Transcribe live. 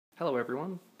Hello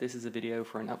everyone, this is a video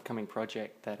for an upcoming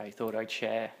project that I thought I'd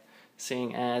share,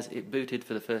 seeing as it booted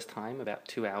for the first time about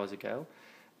 2 hours ago.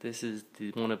 This is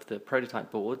one of the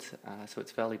prototype boards, so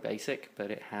it's fairly basic,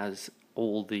 but it has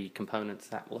all the components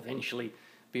that will eventually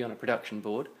be on a production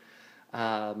board.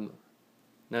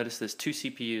 Notice there's 2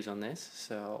 CPUs on this,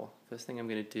 so first thing I'm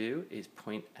going to do is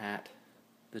point at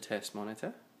the test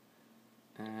monitor,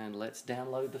 and let's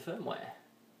download the firmware.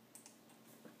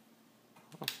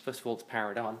 Well, first of all, it's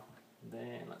powered on.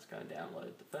 Then let's go and download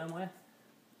the firmware.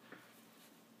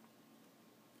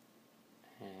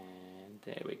 And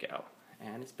there we go.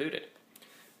 And it's booted.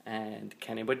 And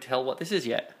can anybody tell what this is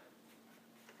yet?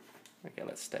 Okay,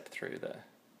 let's step through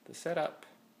the setup.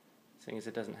 Seeing as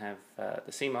it doesn't have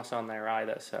the CMOS on there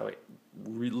either, so it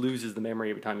loses the memory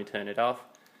every time you turn it off.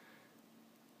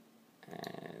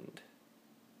 And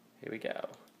here we go.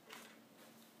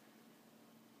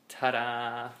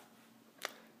 Ta-da!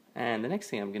 And the next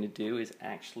thing I'm going to do is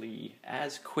actually,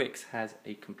 as Quix has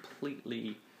a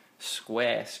completely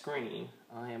square screen,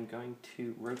 I am going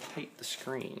to rotate the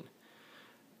screen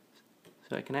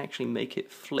so I can actually make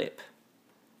it flip,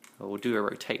 or do a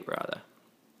rotate rather.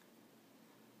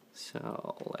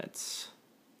 So it's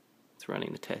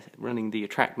running the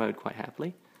attract mode quite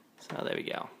happily. So there we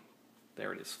go.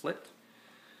 There it is flipped.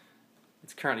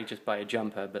 It's currently just by a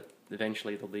jumper, but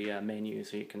eventually there'll be a menu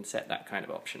so you can set that kind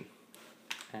of option.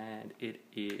 And it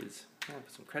is, I'll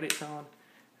put some credits on,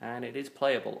 and it is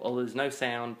playable, although there's no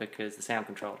sound because the sound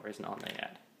controller isn't on there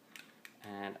yet.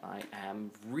 And I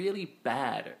am really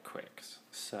bad at Quix,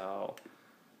 so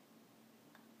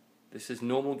this is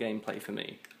normal gameplay for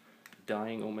me,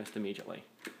 dying almost immediately.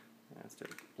 Let's do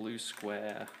a blue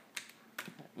square,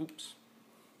 oops,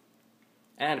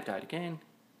 and I've died again.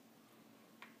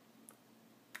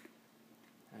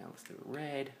 Now let's do a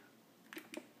red.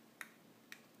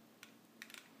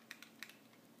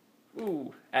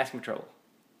 Ooh, ask control.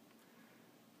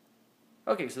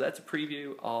 Okay, so that's a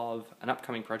preview of an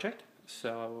upcoming project.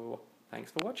 So, thanks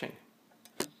for watching.